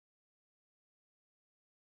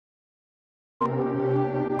Good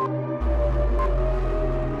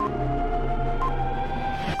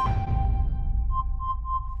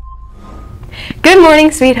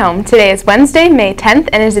morning, Sweet Home. Today is Wednesday, May 10th,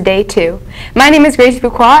 and it is a day 2. My name is Gracie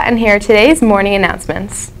Fuqua, and here are today's morning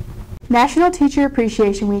announcements. National Teacher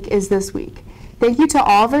Appreciation Week is this week. Thank you to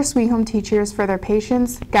all of our Sweet Home teachers for their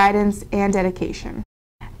patience, guidance, and dedication.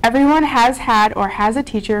 Everyone has had or has a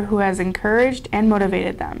teacher who has encouraged and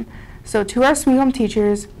motivated them. So to our Sweet Home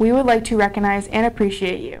teachers, we would like to recognize and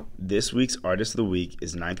appreciate you. This week's Artist of the Week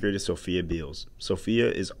is 9th grader Sophia Beals. Sophia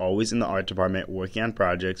is always in the art department working on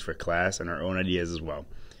projects for class and her own ideas as well.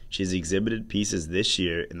 She has exhibited pieces this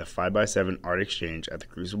year in the 5x7 Art Exchange at the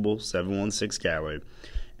Crucible 716 Gallery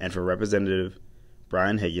and for Representative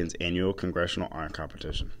Brian Higgins' annual Congressional Art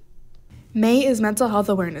Competition. May is Mental Health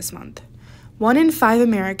Awareness Month. 1 in 5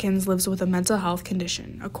 Americans lives with a mental health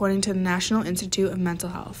condition, according to the National Institute of Mental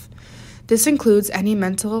Health. This includes any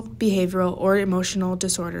mental, behavioral, or emotional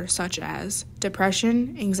disorder such as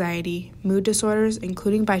depression, anxiety, mood disorders,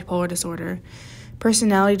 including bipolar disorder,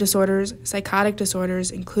 personality disorders, psychotic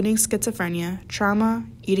disorders, including schizophrenia, trauma,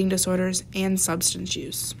 eating disorders, and substance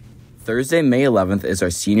use. Thursday, May 11th is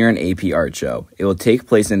our Senior and AP Art Show. It will take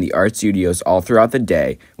place in the art studios all throughout the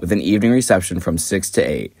day with an evening reception from 6 to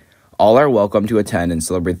 8. All are welcome to attend and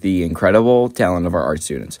celebrate the incredible talent of our art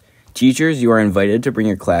students. Teachers, you are invited to bring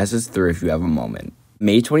your classes through if you have a moment.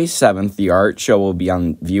 May 27th, the art show will be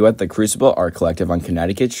on view at the Crucible Art Collective on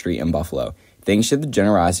Connecticut Street in Buffalo. Thanks to the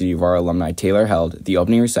generosity of our alumni Taylor Held, the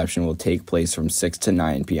opening reception will take place from 6 to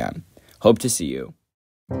 9 p.m. Hope to see you.